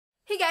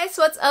guys,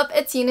 what's up?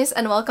 It's Eunice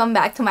and welcome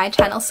back to my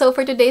channel. So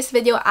for today's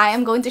video, I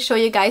am going to show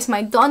you guys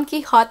my Don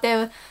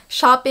Quijote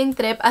shopping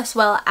trip as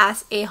well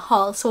as a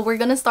haul. So we're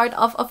gonna start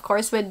off, of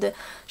course, with the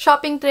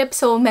shopping trip.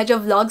 So medyo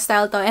vlog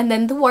style to. And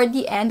then toward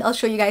the end, I'll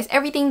show you guys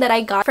everything that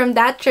I got from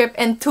that trip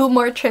and 2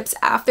 more trips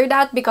after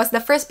that. Because the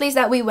first place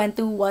that we went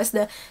to was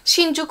the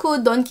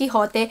Shinjuku Don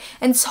Quijote.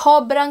 And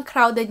sobrang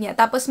crowded niya.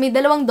 Tapos may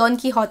dalawang Don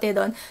Quijote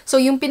doon. So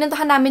yung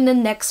pinuntahan namin na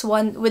next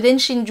one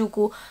within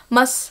Shinjuku,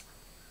 mas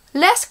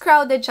less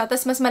crowded siya,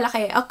 tas mas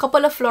malaki. A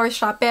couple of floors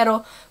siya,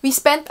 pero we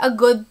spent a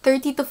good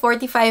 30 to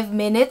 45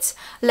 minutes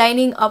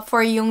lining up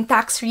for yung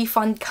tax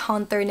refund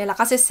counter nila.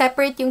 Kasi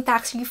separate yung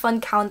tax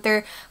refund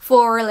counter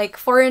for like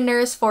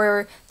foreigners,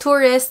 for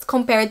tourists,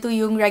 compared to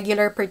yung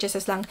regular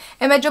purchases lang.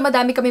 Eh medyo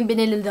madami kaming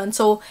binili doon.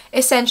 So,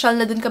 essential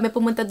na dun kami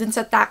pumunta dun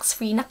sa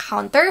tax-free na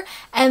counter.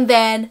 And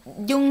then,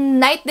 yung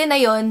night din na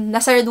yun,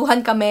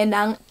 nasaraduhan kami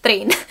ng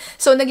train.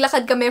 So,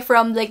 naglakad kami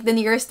from like the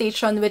nearest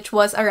station, which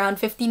was around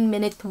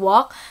 15-minute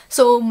walk.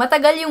 So,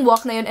 matagal yung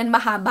walk na yun and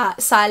mahaba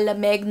sa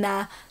lamig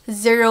na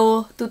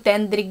 0 to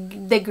 10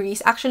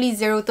 degrees. Actually,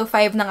 0 to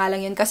 5 na nga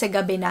lang yun kasi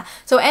gabi na.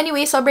 So,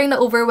 anyway, sobrang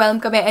na-overwhelm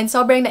kami and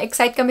sobrang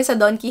na-excite kami sa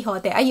Don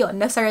Quijote. Ayun,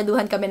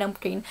 nasaraduhan kami ng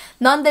train.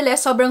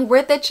 Nonetheless, sobrang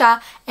worth it siya.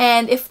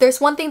 And if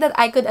there's one thing that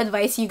I could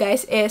advise you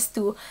guys is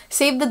to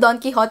save the Don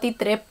Quijote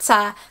trip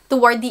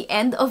toward the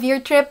end of your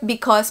trip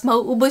because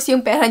mauubos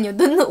yung pera nyo.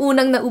 Doon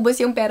unang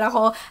naubos yung pera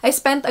ko. I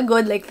spent a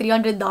good like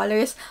 $300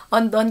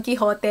 on Don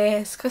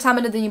Quijote.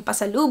 Kasama na dun yung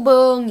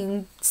pasalubong,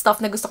 yung stuff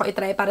na gusto ko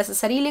itry para sa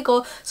sarili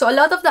ko. So, a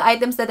lot of the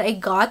items that I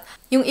got,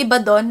 yung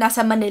iba doon,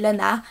 nasa Manila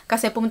na.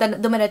 Kasi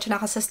dumiretso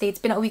na ako sa States.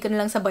 Pinauwi ko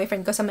na lang sa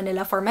boyfriend ko sa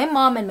Manila for my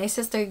mom and my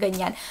sister,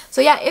 ganyan.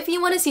 So, yeah, if you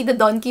wanna see the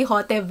Don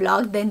Quijote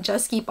vlog, then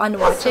just keep on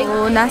watching.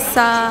 So,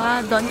 nasa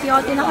Don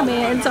Quijote na kami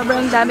and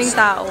sobrang daming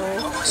tao.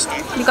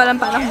 Hindi ko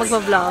alam paano ako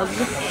mag-vlog.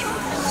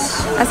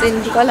 As in,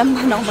 hindi ko alam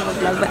paano ako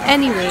mag-vlog. But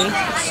anyway,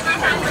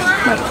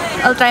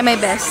 I'll try my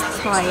best.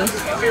 Okay.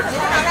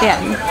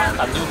 Ayan.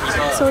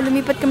 So,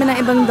 lumipat kami ng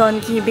ibang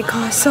donkey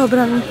because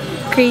sobrang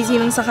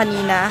crazy nung sa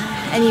kanina.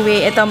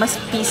 Anyway, ito mas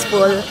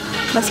peaceful.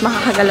 Mas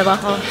makakagalaw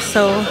ako.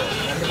 So,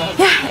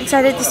 yeah,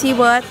 excited to see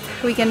what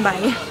we can buy.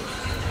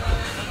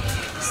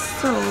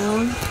 So,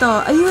 ito.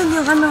 Ayun,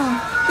 yung ano.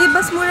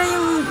 Mas mura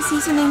yung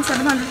seasoning.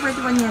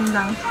 741 yen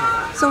lang.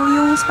 So,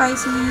 yung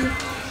spicy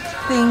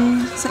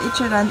thing sa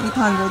Ichiran,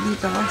 800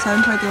 dito.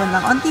 741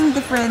 lang. Onting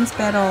difference,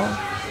 pero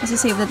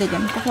masisave natin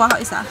yan. Kukuha ko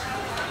isa.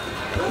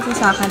 Isa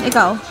sa akin.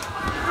 Ikaw.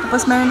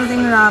 Tapos meron na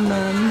ding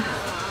ramen.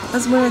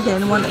 Tapos mura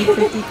din,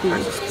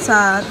 1,852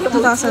 sa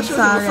 2,000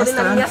 sa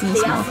restaurant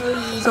mismo.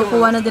 So,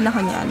 kuha na din ako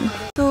niyan.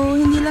 So,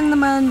 hindi lang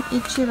naman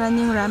Ichiran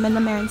yung ramen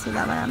na meron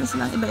sila. Marami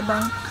silang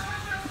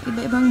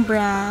iba-ibang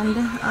brand.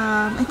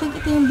 I think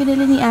ito yung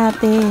binili ni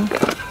ate.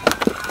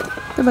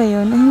 Ito ba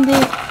yun? Hindi.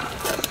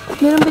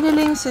 Meron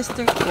binili yung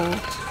sister ko.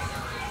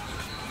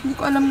 Hindi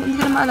ko na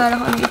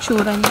maalala kung anong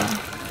itsura niya.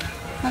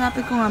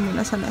 Hanapin ko nga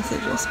muna sa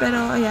messages.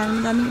 Pero,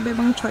 ayan, madaming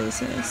iba-ibang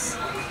choices.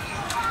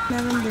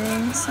 Meron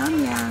din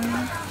samyang.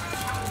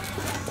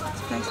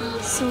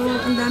 So,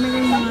 ang dami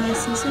rin mga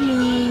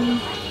seasoning.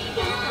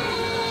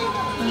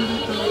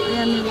 Dito.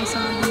 Ayan, may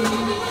wasabi.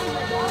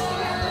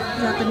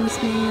 Japanese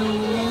menu.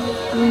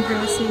 Yung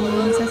dressing.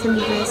 Sesame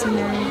dressing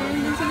na rin.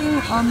 Dito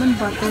yung almond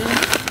butter.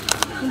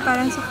 Yung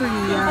parang sa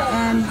Korea.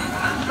 And,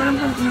 parang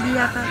kung hindi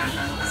yata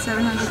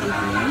 780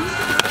 yen.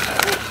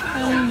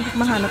 Parang hindi ko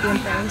mahanap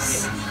yung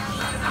price.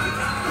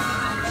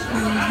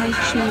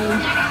 Haichu.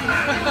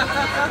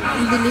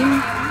 Ang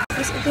dilim.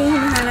 Tapos ito yung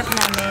hinahanap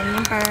namin.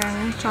 Yung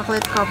parang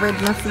chocolate-covered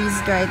na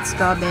freeze-dried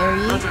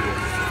strawberry.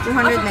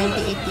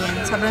 298 yen.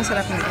 Sobrang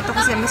sarap nito. Ito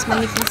kasi mas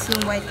manipis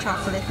yung white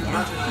chocolate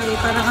niya. Okay,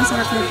 parang ang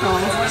sarap nito.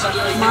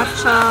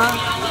 Matcha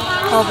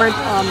covered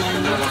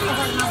almond.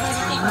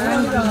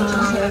 Parang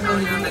heaven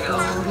dito.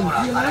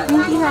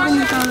 Hindi heaven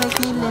dito like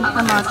may lint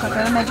na matcha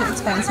pero medyo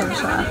expensive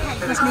siya.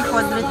 Tapos may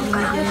quadratini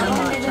din na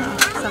matcha.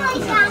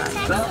 Something like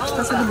that.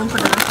 Tapos nalubong ko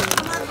lang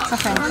sa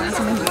friend ko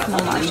kasi may hit na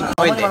matcha.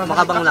 Oh, hindi.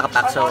 Mukha bang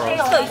nakapack? So,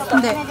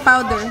 hindi.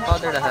 Powder.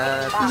 Powder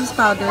lahat. This is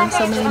powder.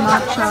 So, may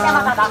matcha.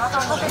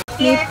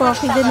 May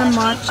pocky din na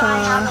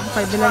matcha.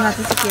 Okay, bilang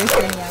natin sa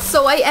Kirsten yan.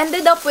 So, I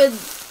ended up with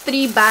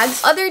 3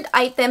 bags. Other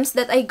items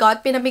that I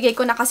got, pinamigay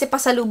ko na kasi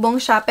pasalubong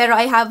siya. Pero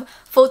I have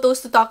photos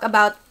to talk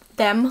about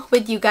them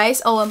with you guys.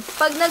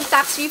 Pag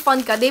nag-tax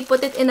refund ka, they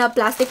put it in a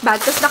plastic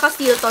bag. Tapos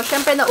naka-seal to.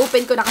 Syempre,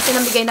 na-open ko na kasi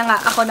namigay na nga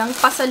ako ng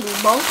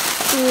pasalubong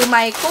to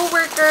my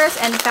co-workers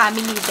and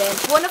family din.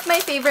 One of my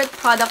favorite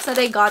products that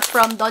I got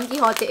from Don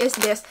Quijote is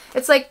this.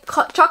 It's like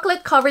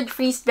chocolate-covered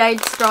freeze-dried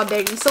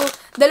strawberry. So,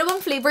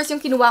 dalawang flavors yung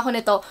kinuha ko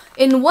nito.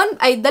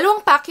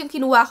 Dalawang pack yung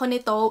kinuha ko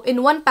nito.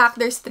 In one pack,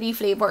 there's 3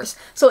 flavors.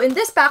 So, in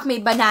this pack, may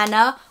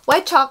banana,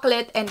 white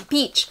chocolate, and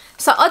peach.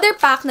 Sa other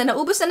pack na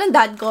naubos na ng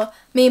dad ko,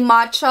 may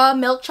matcha,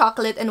 milk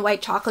chocolate, and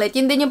white chocolate.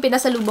 Yun din yung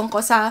pinasalubong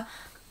ko sa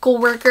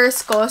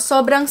co-workers ko.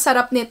 Sobrang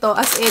sarap nito.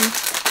 As in,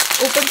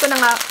 open ko na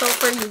nga to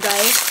for you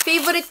guys.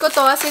 Favorite ko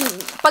to. As in,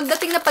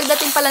 pagdating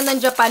pa lang ng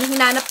Japan,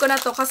 hinanap ko na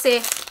to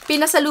kasi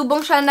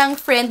pinasalubong siya ng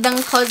friend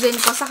ng cousin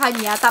ko sa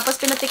kanya. Tapos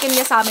pinatikim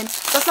niya sa amin.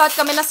 Tapos lahat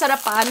kami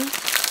nasarapan.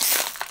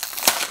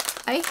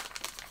 Ay,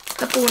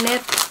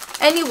 napunit.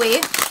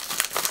 Anyway,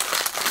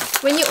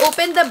 when you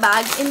open the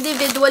bag,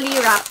 individually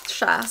wrapped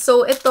siya.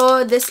 So,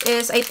 ito, this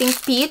is, I think,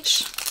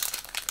 peach.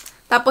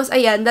 Tapos,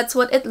 ayan, that's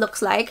what it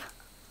looks like.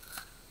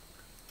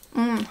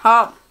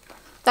 Hop.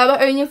 Tapos,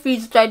 ayun yung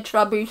freeze-dried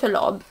strawberry sa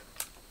loob.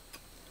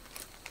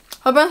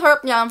 Sobrang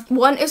harap niya.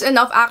 One is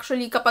enough,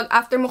 actually, kapag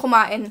after mo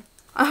kumain.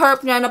 Ang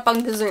harap niya na pang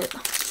dessert.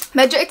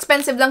 Medyo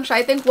expensive lang siya.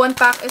 I think one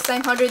pack is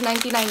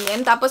 999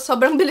 yen. Tapos,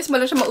 sobrang bilis mo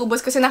lang siya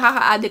maubos kasi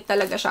nakaka-addict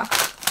talaga siya.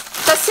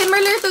 So,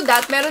 similar to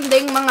that, meron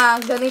ding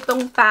mga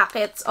ganitong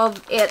packets of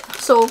it.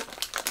 So,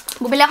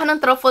 bumili ako ng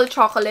truffle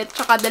chocolate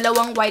tsaka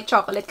dalawang white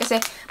chocolate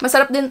kasi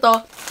masarap din to.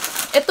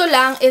 Ito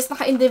lang is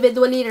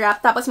naka-individually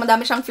wrapped tapos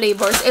madami siyang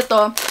flavors.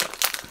 Ito,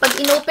 pag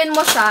inopen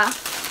mo siya,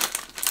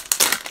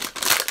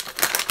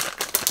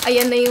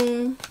 ayan na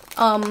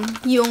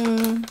yung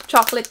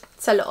chocolate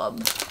sa loob.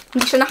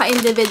 Hindi siya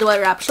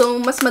naka-individual wrap.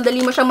 So, mas madali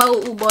mo siyang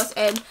mauubos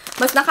and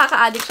mas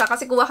nakaka-addict siya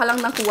kasi kuha ka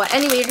lang ng kuha.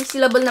 Anyway,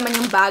 resealable naman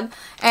yung bag.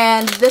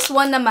 And this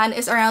one naman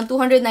is around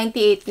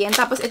 298 yen.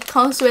 Tapos, it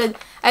comes with,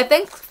 I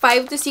think,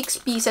 5 to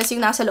 6 pieces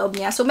yung nasa loob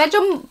niya. So,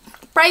 medyo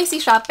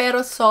pricey siya,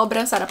 pero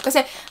sobrang sarap.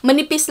 Kasi,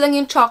 manipis lang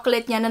yung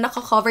chocolate niya na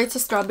naka-covered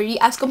sa strawberry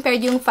as compared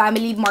yung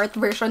Family Mart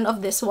version of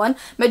this one.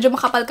 Medyo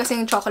makapal kasi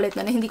yung chocolate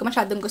na hindi ko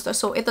masyadong gusto.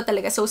 So, ito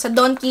talaga. So, sa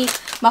Donkey,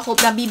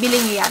 bibili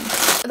niyo yan.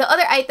 The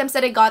other items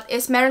that I got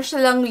is, meron siya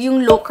lang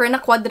yung locker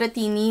na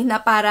quadratini na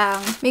parang,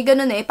 may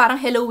ganun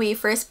parang Hello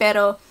Wafers,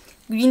 pero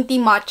green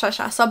tea matcha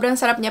siya. Sobrang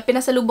sarap niya.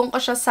 Pinasalubong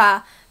ko siya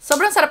sa,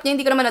 sobrang sarap niya,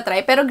 hindi ko naman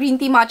na-try, pero green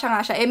tea matcha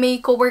nga siya.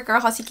 May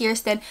coworker ako, si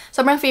Kirsten.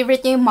 Sobrang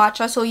favorite niya yung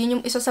matcha, so yun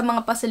yung isa sa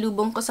mga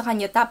pasalubong ko sa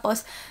kanya.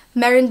 Tapos,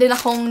 meron din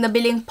akong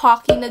nabiling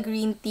Pocky na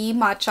green tea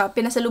matcha.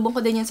 Pinasalubong ko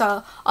din yun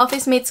sa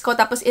office mates ko,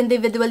 tapos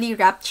individually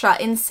wrapped siya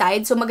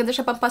inside. So, maganda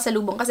siya pang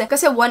pasalubong kasi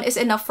one is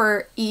enough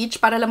for each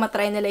para lang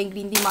matry nila yung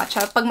green tea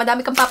matcha. Pag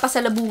madami kang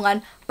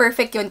papasalubungan,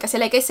 perfect yun. Kasi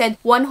like I said,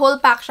 one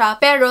whole pack siya,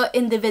 pero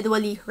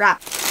individually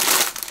wrapped.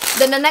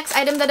 Then, the next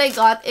item that I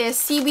got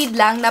is seaweed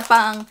lang na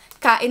pang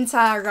kain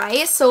sa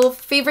rice. So,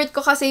 favorite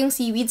ko kasi yung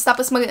seaweeds.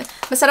 Tapos,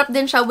 masarap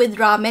din siya with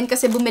ramen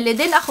kasi bumili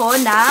din ako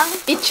ng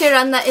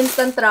Ichiran na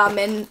instant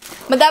ramen.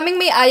 Madaming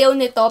may ayaw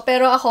nito,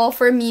 pero ako,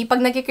 for me, pag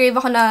nag-crave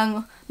ako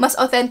ng mas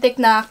authentic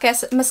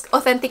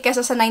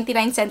kesa sa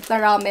 99 cent na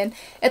ramen,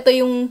 ito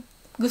yung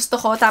gusto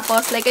ko.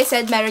 Tapos, like I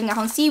said, meron nga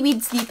akong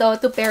seaweeds dito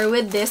to pair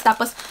with this.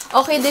 Tapos,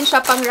 okay din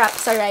siya pang wrap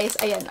sa rice.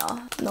 Ayan, oh.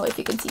 No, if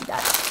you can see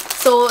that.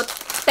 So,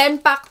 8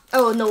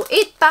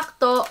 pack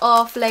to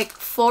of like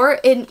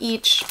 4 in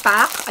each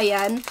pack.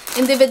 Ayan.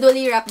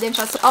 Individually wrapped din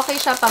siya. So, okay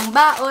siya pang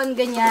baon,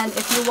 ganyan,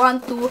 if you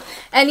want to.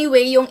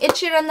 Anyway, yung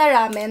Ichiran na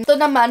ramen, ito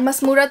naman, mas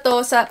mura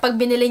to sa pag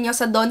binili nyo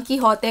sa Don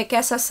Quijote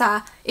kesa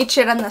sa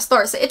Ichiran na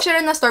store. Sa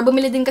Ichiran na store,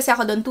 bumili din kasi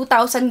ako doon,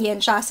 2,000 yen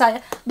siya.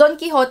 Sa Don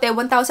Quijote,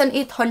 1,800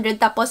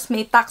 tapos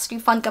may tax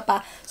refund ka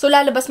pa. So,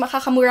 lalabas,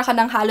 makakamura ka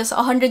ng halos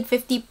 150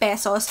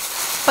 pesos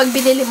pag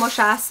binili mo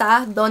siya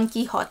sa Don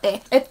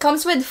Quijote. It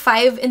comes with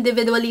 5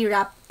 individually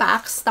wrapped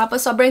packs.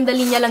 Tapos, sobrang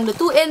dali niya lang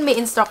lutuin. May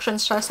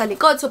instructions siya sa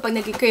likod. So, pag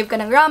nag-crave ka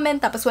ng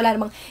ramen, tapos wala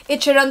namang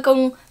Ichiran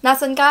kung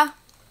nasan ka,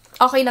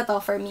 okay na to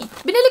for me.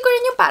 Binili ko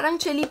rin yung parang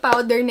chili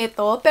powder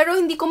nito, pero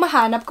hindi ko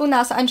mahanap kung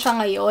nasaan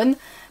siya ngayon.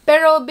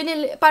 Pero,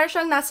 parang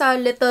siyang nasa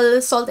little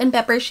salt and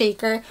pepper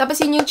shaker. Tapos,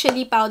 yun yung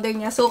chili powder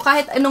niya. So,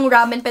 kahit anong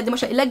ramen, pwede mo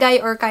siya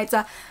ilagay or kahit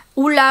sa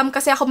ulam.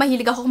 Kasi ako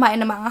mahilig ako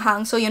kumain ng mga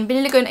hang. So, yun.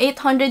 Binili ko yun.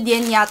 800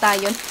 yen yata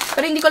yun.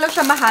 Pero, hindi ko lang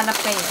siya mahanap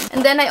ngayon.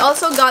 And then, I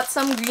also got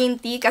some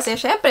green tea. Kasi,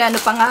 syempre, ano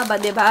pa nga ba,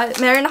 diba?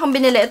 Meron akong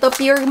binili. Ito,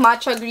 pure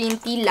matcha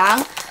green tea lang.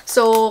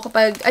 So,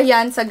 kapag,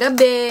 ayan, sa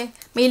gabi,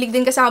 mahilig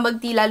din kasi ako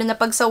mag-tea, lalo na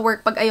pag sa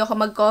work, pag ayoko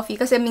mag-coffee.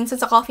 Kasi minsan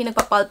sa coffee,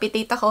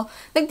 nagpa-palpitate ako.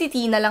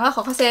 Nagti-tea na lang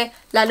ako. Kasi,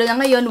 lalo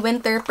na ngayon,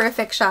 winter,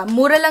 perfect siya.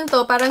 Mura lang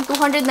to, parang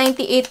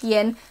 298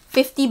 yen,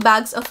 50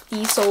 bags of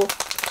tea. So,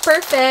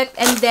 perfect.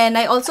 And then,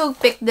 I also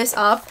picked this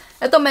up.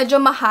 Ito medyo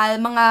mahal,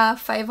 mga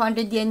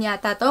 500 yen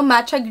yata to.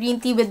 Matcha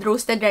green tea with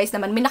roasted rice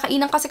naman. May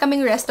nakainan kasi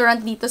kaming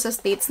restaurant dito sa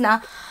States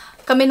na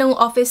kami nung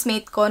office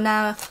mate ko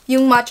na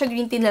yung matcha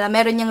green tea nila,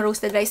 meron niyang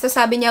roasted rice. Tapos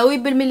sabi niya,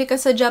 uy, bumili ka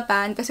sa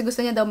Japan kasi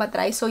gusto niya daw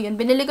matry. So, yun,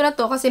 binili ko na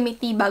to kasi may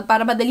tea bag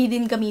para madali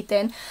din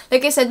gamitin.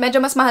 Like I said,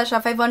 medyo mas mahal siya,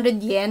 500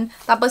 yen.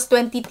 Tapos,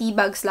 20 tea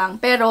bags lang.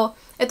 Pero,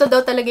 ito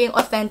daw talaga yung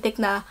authentic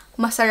na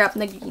masarap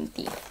na green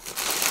tea.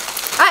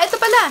 Ah,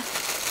 ito pala!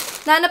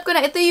 Nahanap ko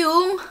na. Ito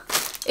yung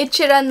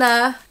Ichiran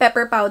na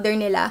pepper powder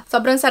nila.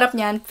 Sobrang sarap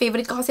niyan.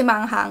 Favorite ko kasi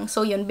maanghang.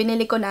 So, yun,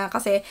 binili ko na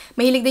kasi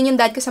mahilig din yung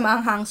dad ko sa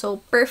maanghang. So,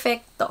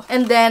 perfect to.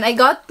 And then, I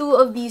got 2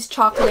 of these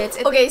chocolates.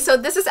 Okay, so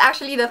this is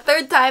actually the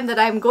 3rd time that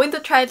I'm going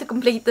to try to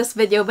complete this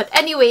video. But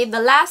anyway,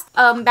 the last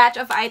batch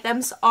of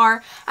items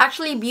are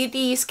actually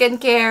beauty,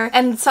 skincare,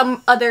 and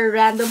some other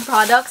random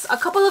products.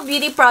 A couple of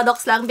beauty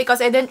products lang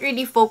because I didn't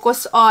really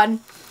focus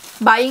on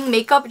buying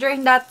makeup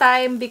during that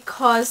time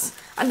because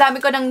ang dami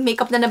ko ng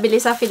makeup na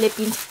nabili sa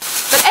Philippines.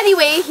 But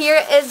anyway, here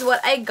is what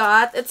I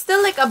got. It's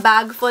still like a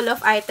bag full of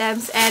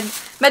items and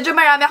medyo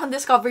marami akong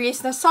discoveries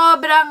na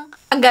sobrang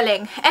ang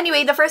galing.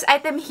 Anyway, the first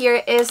item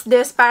here is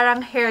this parang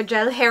hair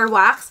gel, hair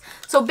wax.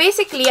 So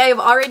basically, I've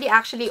already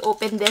actually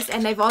opened this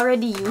and I've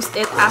already used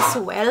it as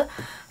well.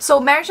 So,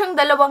 meron siyang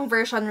dalawang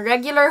version,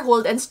 regular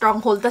hold and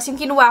strong hold. Tapos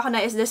yung kinuha ko na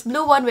is this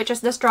blue one, which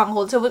is the strong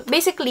hold. So,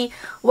 basically,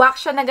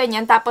 wax siya na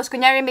ganyan. Tapos,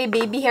 kunyari may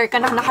baby hair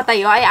ka na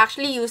nakatayo. I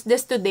actually used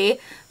this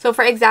today. So,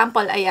 for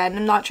example, ayan.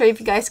 I'm not sure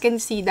if you guys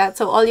can see that.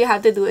 So, all you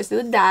have to do is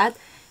do that.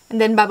 And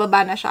then,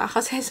 bababa na siya.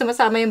 Kasi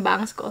sumasama yung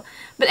bangs ko.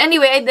 But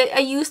anyway,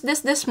 I used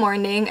this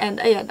morning.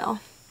 And, ayan,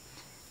 oh.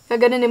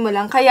 Kaganunin mo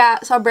lang.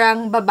 Kaya,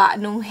 sobrang baba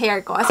nung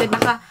hair ko. Kasi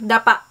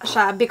nakadapa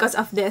siya because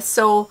of this.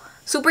 So,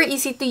 super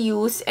easy to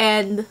use.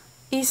 And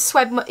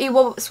i-swipe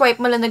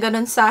mo lang na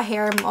ganun sa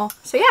hair mo.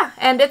 So, yeah.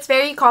 And it's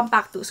very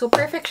compact too. So,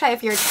 perfect siya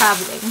if you're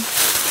traveling.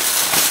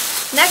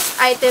 Next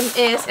item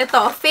is ito,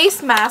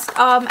 face mask.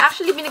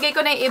 Actually, binigay ko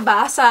na yung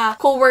iba sa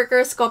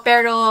co-workers ko.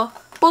 Pero,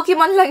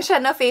 Pokemon lang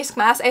siya na face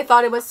mask. I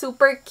thought it was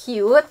super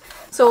cute.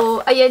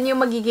 So, ayan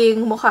yung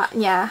magiging mukha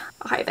niya.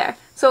 Okay, there.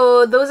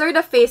 So, those are the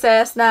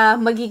faces na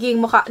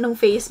magiging mukha ng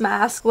face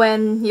mask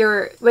when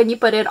you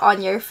put it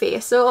on your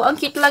face. So,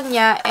 ang cute lang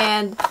niya.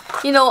 And,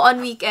 you know,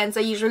 on weekends,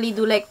 I usually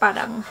do like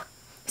parang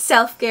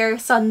self-care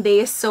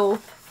Sundays.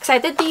 So,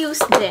 excited to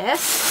use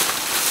this.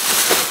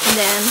 And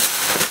then,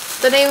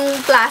 ito na yung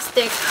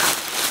plastic.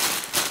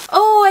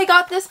 Oh, I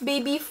got this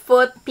baby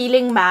foot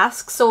peeling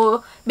mask.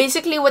 So,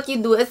 basically what you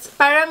do is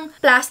parang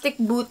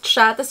plastic boot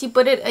siya. Tapos you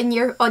put it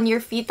on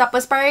your feet.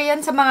 Tapos para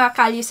yan sa mga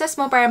calluses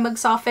mo para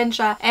mag-soften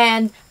siya.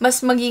 And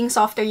mas maging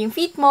softer yung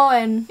feet mo.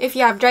 And if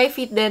you have dry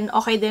feet, then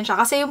okay din siya.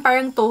 Kasi yung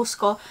parang toes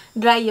ko,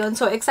 dry yun.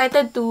 So,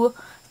 excited to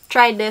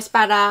try this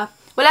para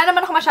wala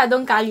naman ako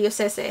masyadong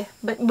calluses eh.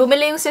 But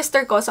bumili yung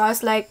sister ko. So, I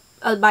was like,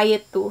 I'll buy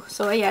it too.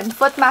 So, ayan.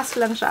 Foot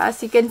mask lang siya. As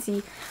you can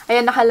see.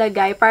 Ayan,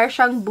 nakalagay. Para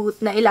siyang boot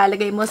na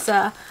ilalagay mo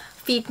sa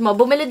feet mo.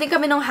 Bumili din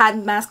kami ng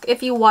hand mask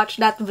if you watch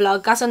that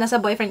vlog. Kaso nasa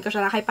boyfriend ko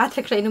siya na kay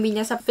Patrick siya. Inuwi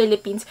niya sa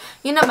Philippines.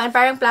 Yun naman,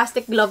 parang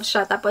plastic gloves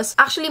siya. Tapos,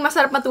 actually,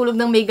 masarap matulog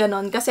ng may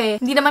ganon.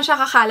 Kasi, hindi naman siya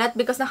kakalat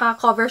because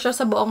nakaka-cover siya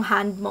sa buong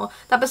hand mo.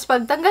 Tapos,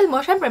 pag tanggal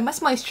mo, syempre, mas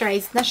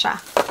moisturized na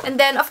siya.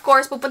 And then, of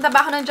course, pupunta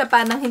ba ako ng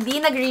Japan nang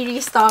hindi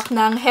nagre-restock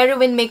ng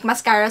Heroin Make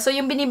Mascara. So,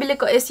 yung binibili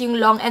ko is yung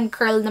long and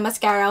curl na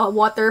mascara,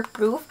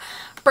 waterproof.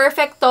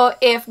 Perfect to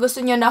if gusto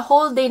nyo na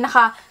whole day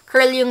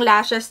naka-curl yung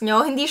lashes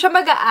nyo. Hindi siya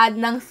mag-a-add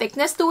ng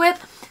thickness to it.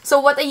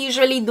 So, what I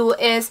usually do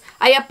is,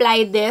 I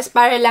apply this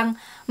para lang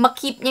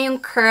makip niya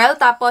yung curl.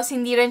 Tapos,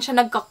 hindi rin siya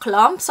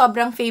nagka-clump.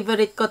 Sobrang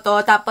favorite ko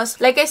to. Tapos,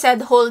 like I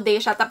said, whole day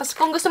siya. Tapos,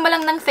 kung gusto mo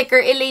lang ng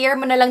thicker, i-layer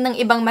mo na lang ng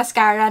ibang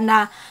mascara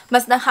na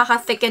mas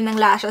nakaka-thicken ng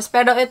lashes.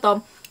 Pero ito,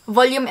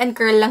 volume and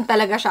curl lang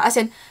talaga siya. As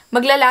in,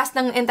 maglalast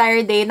ng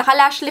entire day.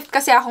 Naka-lash lift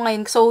kasi ako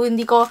ngayon, so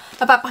hindi ko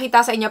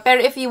napapakita sa inyo.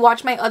 Pero if you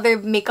watch my other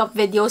makeup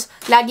videos,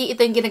 lagi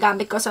ito yung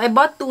ginagamit ko. So, I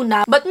bought 2 na.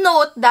 But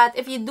note that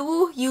if you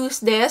do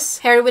use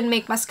this Heroin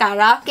Make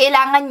Mascara,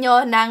 kailangan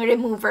nyo ng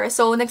remover.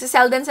 So,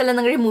 nagsisell din sila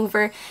ng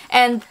remover.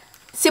 And,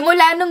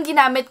 simula nung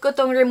ginamit ko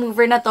tong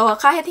remover na to,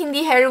 kahit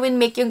hindi Heroin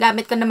Make yung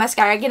gamit ko na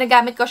mascara,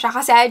 ginagamit ko siya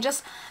kasi I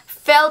just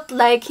felt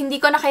like hindi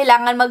ko na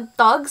kailangan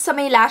mag-tug sa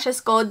may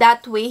lashes ko.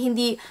 That way,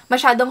 hindi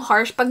masyadong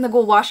harsh pag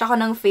nag-wash ako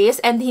ng face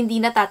and hindi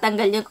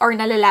natatanggal yung or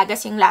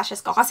nalalagas yung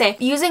lashes ko. Kasi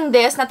using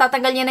this,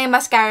 natatanggal niya na yung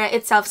mascara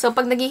itself. So,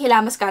 pag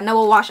naghihilamas ka,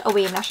 nawawash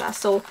away na siya.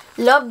 So,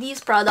 love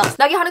these products.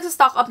 Lagi ako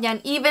nagsa-stock up niyan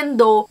even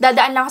though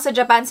dadaan lang ako sa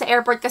Japan sa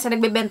airport kasi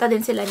nagbebenta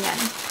din sila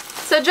niyan.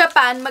 Sa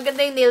Japan,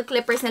 maganda yung nail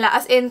clippers nila.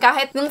 As in,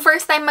 kahit nung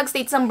first time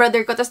mag-states ng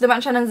brother ko, tapos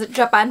dumaan siya ng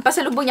Japan,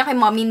 pasalubong niya kay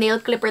mommy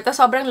nail clipper. Tapos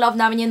sobrang love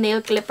namin yung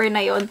nail clipper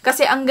na yon.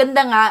 Kasi ang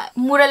ganda nga,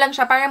 mura lang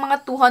siya. Parang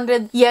mga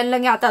 200 yen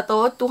lang yata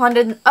to.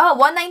 198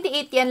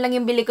 yen lang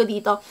yung bili ko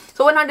dito.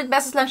 So, 100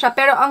 pesos lang siya.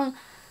 Pero ang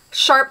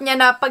sharp niya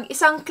na pag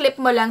isang clip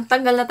mo lang,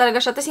 tanggal na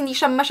talaga siya. Tapos hindi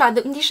siya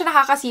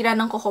nakakasira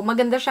ng kuko.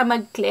 Maganda siya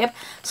mag-clip.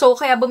 So,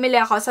 kaya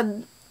bumili ako sa,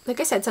 like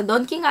I said, sa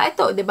Donkey nga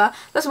ito, diba?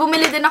 Tapos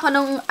bumili din ako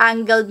ng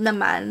angled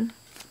naman.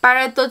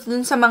 Para ito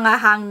dun sa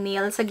mga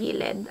hangnail sa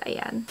gilid.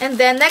 Ayan.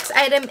 And then, next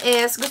item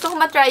is, gusto ko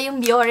matry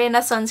yung Biore na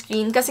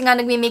sunscreen. Kasi nga,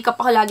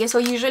 nagme-makeup ako lagi. So,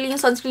 usually yung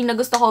sunscreen na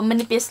gusto ko,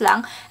 manipis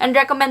lang. And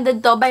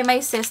recommended to by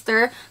my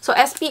sister. So,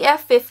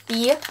 SPF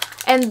 50.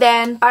 And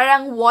then,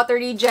 parang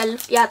watery gel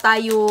yata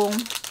yung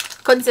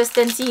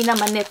consistency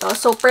naman nito.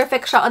 So,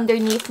 perfect siya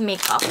underneath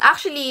makeup.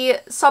 Actually,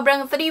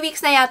 sobrang 3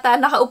 weeks na yata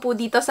nakaupo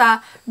dito sa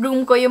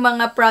room ko yung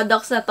mga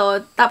products na to.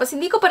 Tapos,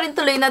 hindi ko pa rin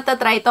tuloy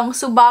natatry itong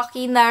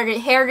Subaki na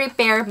hair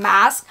repair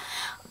mask.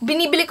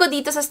 Binibili ko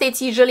dito sa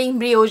States usually yung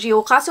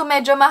Briogeo. Kaso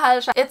medyo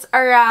mahal siya. It's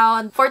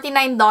around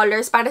 $49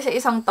 para sa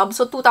isang tub.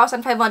 So,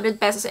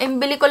 2,500 pesos. And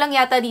bili ko lang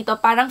yata dito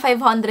parang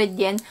 500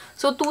 yen.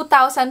 So,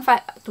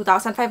 2,500,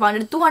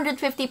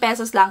 250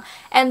 pesos lang.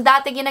 And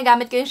dati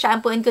ginagamit ko yung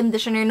shampoo and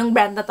conditioner nung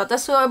brand na to.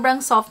 Tapos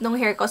sobrang soft nung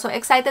hair ko. So,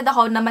 excited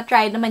ako na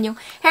matry naman yung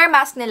hair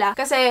mask nila.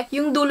 Kasi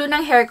yung dulo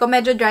ng hair ko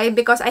medyo dry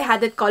because I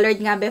had it colored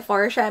nga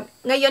before.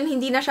 ngayon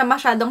hindi na siya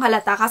masyadong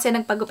halata kasi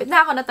nagpagupit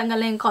na ako, natanggal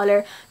na yung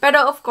color.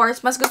 Pero of course,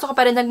 mas gusto ko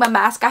pa rin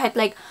nagmamask kahit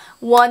like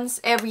once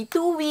every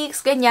 2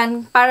 weeks,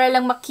 ganyan, para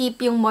lang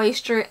makip yung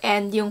moisture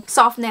and yung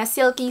softness,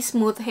 silky,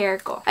 smooth hair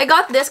ko. I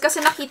got this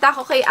kasi nakita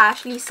ko kay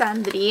Ashley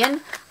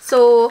Sandrine.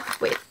 So,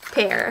 wait,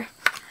 pair.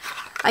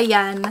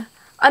 Ayan.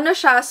 Ano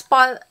siya,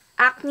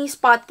 acne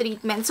spot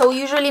treatment. So,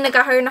 usually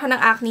nagkakaroon ako ng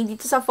acne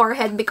dito sa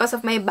forehead because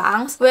of my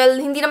bangs. Well,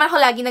 hindi naman ako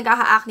lagi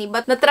nagkaka-acne,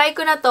 but natry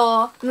ko na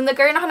to. Nung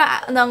nagkaroon ako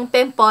ng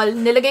pimple,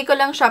 nilagay ko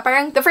lang siya.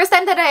 Parang, the first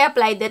time that I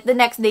applied it, the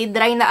next day,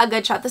 dry na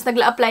agad siya. Tapos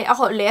nagla-apply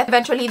ako ulit.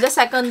 Eventually, the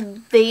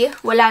second day,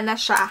 wala na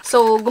siya.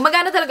 So,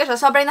 gumagana talaga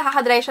siya. Sobrang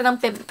nakaka-dry siya ng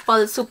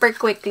pimple super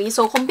quickly.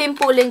 So, kung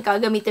pimpulin ka,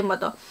 gamitin mo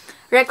to.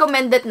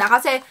 Recommended na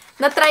kasi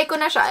na-try ko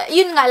na siya.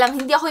 Yun nga lang,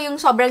 hindi ako yung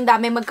sobrang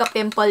dami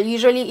magka-pimple.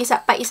 Usually,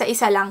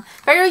 isa-isa lang.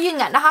 Pero yun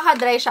nga,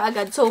 nakaka-dry siya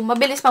agad. So,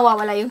 mabilis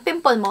mawawala yung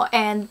pimple mo.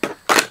 And,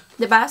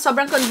 diba?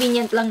 Sobrang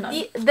convenient lang nun.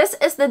 This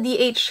is the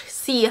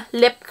DHC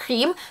Lip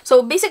Cream.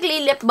 So,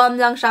 basically, lip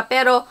balm lang siya.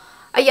 Pero,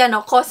 ayan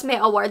o, Cosme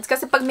Awards.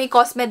 Kasi pag may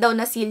Cosme daw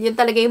na seal, yun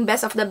talaga yung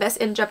best of the best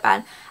in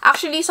Japan.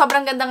 Actually,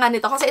 sobrang ganda nga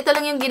nito. Kasi ito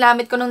lang yung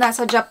ginamit ko nung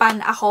nasa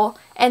Japan ako.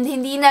 And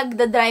hindi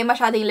nagda-dry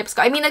masyado yung lips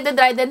ko. I mean,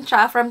 nagda-dry din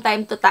siya from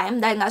time to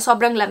time. Dahil nga,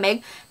 sobrang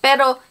lamig.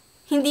 Pero,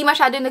 hindi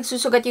masyado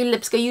nagsusugat yung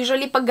lips ko.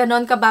 Usually, pag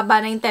ganon kababa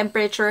na yung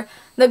temperature,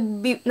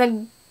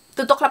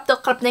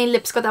 tutuklap-tuklap na yung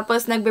lips ko,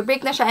 tapos nagbe-break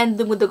na siya and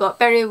dumudugo.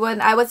 Pero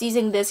when I was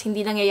using this,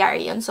 hindi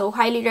nangyayari yun. So,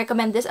 highly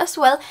recommend this as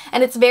well.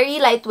 And it's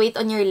very lightweight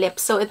on your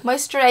lips. So, it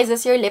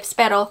moisturizes your lips,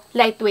 pero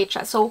lightweight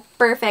siya. So,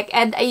 perfect.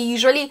 And I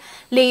usually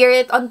layer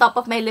it on top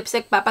of my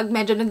lipstick pa pag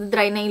medyo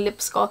nag-dry na yung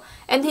lips ko.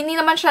 And hindi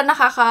naman siya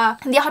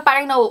hindi ako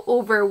parang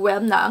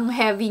na-overwhelm na ang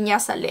heavy niya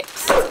sa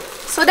lips.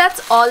 So, that's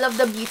all of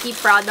the beauty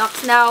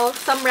products. Now,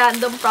 some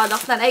random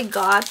products that I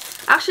got.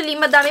 Actually,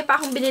 madami pa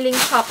akong biniling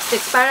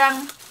chopsticks.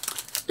 Parang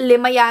 5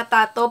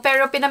 yata to.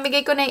 Pero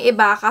pinamigay ko na yung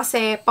iba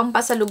kasi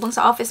pampasalubong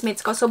sa office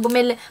mates ko. So,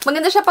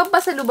 maganda siya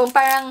pampasalubong.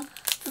 Parang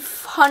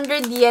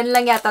 100 yen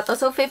lang yata to.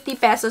 So, 50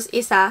 pesos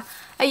isa.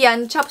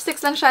 Ayan,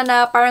 chopsticks lang siya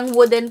na parang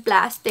wooden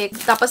plastic.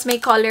 Tapos may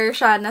color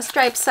siya na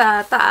stripes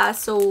sa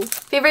taas. So,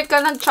 favorite ko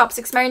ng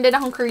chopsticks. Meron din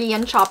akong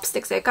Korean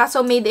chopsticks eh.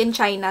 Kaso made in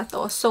China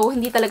to. So,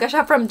 hindi talaga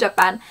siya from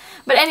Japan.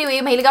 But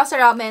anyway, mahilig ako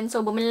sa ramen. So,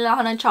 bumili lang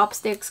ako ng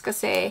chopsticks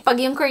kasi pag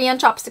yung Korean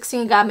chopsticks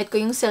yung gamit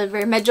ko, yung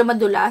silver, medyo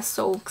madulas.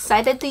 So,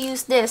 excited to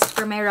use this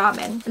for my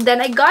ramen. And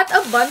then, I got a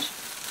bunch.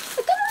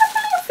 Ito naman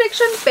pala yung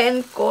friction pen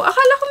ko.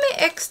 Akala ko may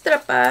extra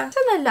pa.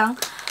 Sana lang.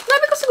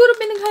 Sabi ko siguro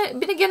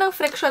binigyan ng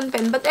friction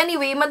pen. But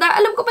anyway,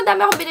 alam ko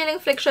madami akong biniling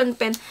friction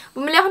pen.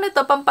 Bumili ako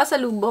nito,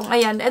 pampasalubong.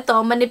 Ayan, ito,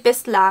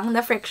 manipis lang na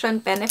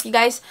friction pen. If you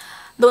guys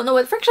don't know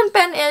what friction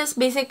pen is,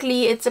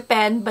 basically, it's a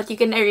pen, but you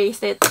can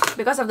erase it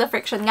because of the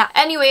friction nga.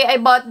 Anyway, I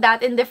bought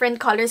that in different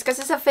colors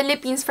kasi sa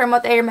Philippines, from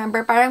what I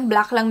remember, parang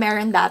black lang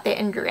meron dati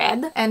and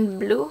red and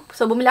blue.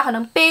 So, bumili ako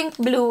ng pink,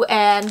 blue,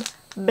 and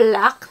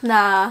black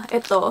na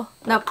ito,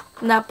 na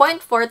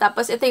 0.4,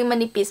 tapos ito yung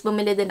manipis,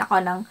 bumili din ako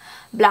ng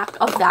black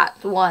of that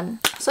one.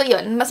 So,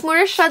 yun, mas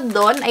mura siya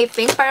doon, I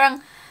think,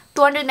 parang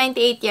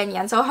 298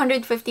 yan. So,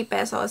 150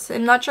 pesos.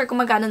 I'm not sure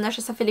kung magkano na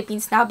siya sa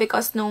Philippines now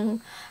because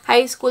nung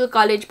high school,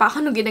 college pa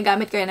ako nung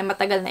ginagamit ko yan,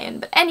 matagal na yun.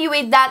 But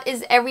anyway, that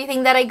is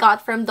everything that I got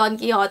from Don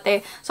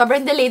Quijote.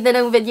 Sobrang delayed na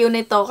ng video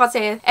nito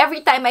kasi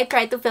every time I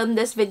try to film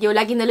this video,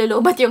 lagi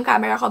nalulubat yung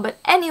camera ko. But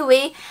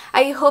anyway,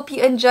 I hope you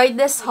enjoyed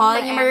this haul.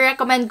 Yung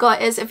ma-recommend ko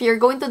is if you're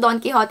going to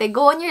Don Quijote,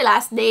 go on your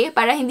last day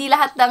para hindi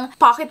lahat ng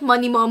pocket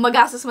money mo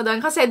magastos mo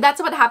doon. Kasi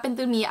that's what happened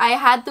to me. I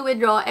had to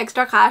withdraw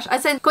extra cash.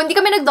 As in, kung hindi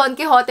kami nag-Don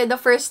Quijote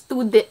the first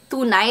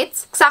two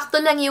nights, sakto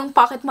lang yung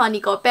pocket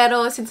money ko.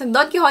 Pero since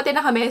nag-Don Quijote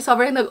na kami,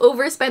 sobrang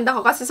nag-overspend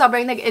ako kasi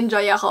sobrang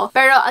nag-enjoy ako.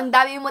 Pero ang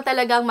dami mo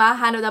talagang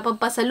mahanap na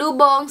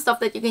pampasalubong, stuff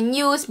that you can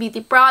use,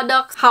 beauty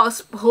products,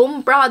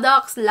 home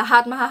products,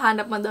 lahat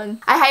mahahanap mo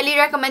doon. I highly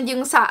recommend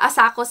yung sa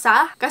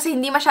Asakusa kasi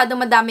hindi masyadong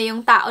madami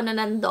yung tao na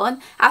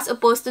nandun as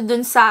opposed to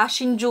dun sa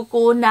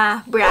Shinjuku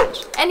na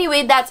branch.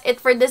 Anyway, that's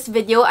it for this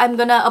video. I'm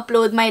gonna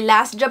upload my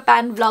last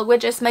Japan vlog,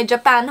 which is my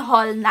Japan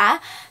haul na.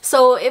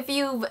 So, if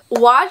you've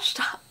watched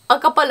a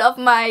couple of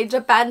my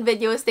Japan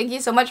videos, thank you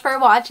so much for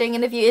watching,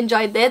 and if you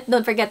enjoyed it,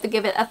 don't forget to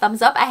give it a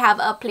thumbs up. I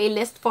have a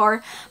playlist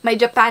for my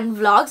Japan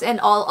vlogs and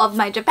all of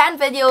my Japan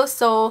videos,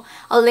 so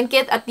I'll link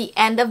it at the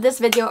end of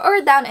this video or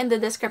down in the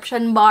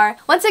description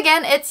bar. Once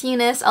again, it's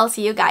Eunice. I'll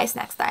see you guys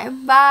next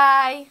time.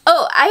 Bye!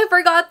 Oh, I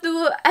forgot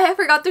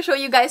to show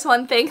you guys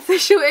one thing. The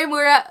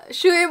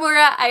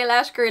Shuemura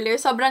eyelash curler.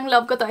 Sobrang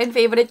love ko to and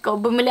favorite ko.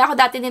 Bumili ako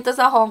dati nito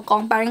sa Hong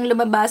Kong. Parang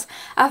lumabas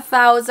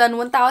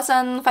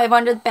 1,500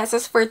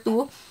 pesos for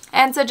 2.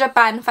 And sa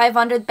Japan,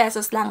 500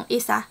 pesos lang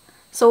isa.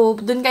 So,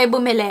 dun kayo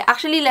bumili.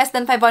 Actually, less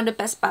than 500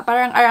 pesos pa.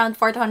 Parang around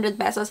 400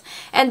 pesos.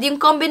 And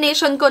yung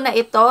combination ko na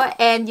ito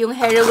and yung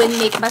Heroin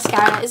Make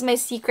Mascara is my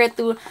secret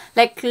to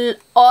like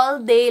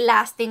all-day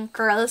lasting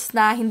curls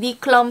na hindi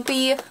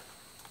clumpy.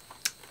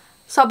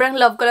 Sobrang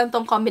love ko lang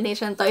tong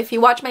combination to. If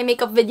you watch my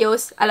makeup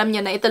videos, alam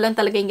nyo na ito lang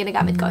talaga yung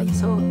ginagamit ko.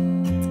 So,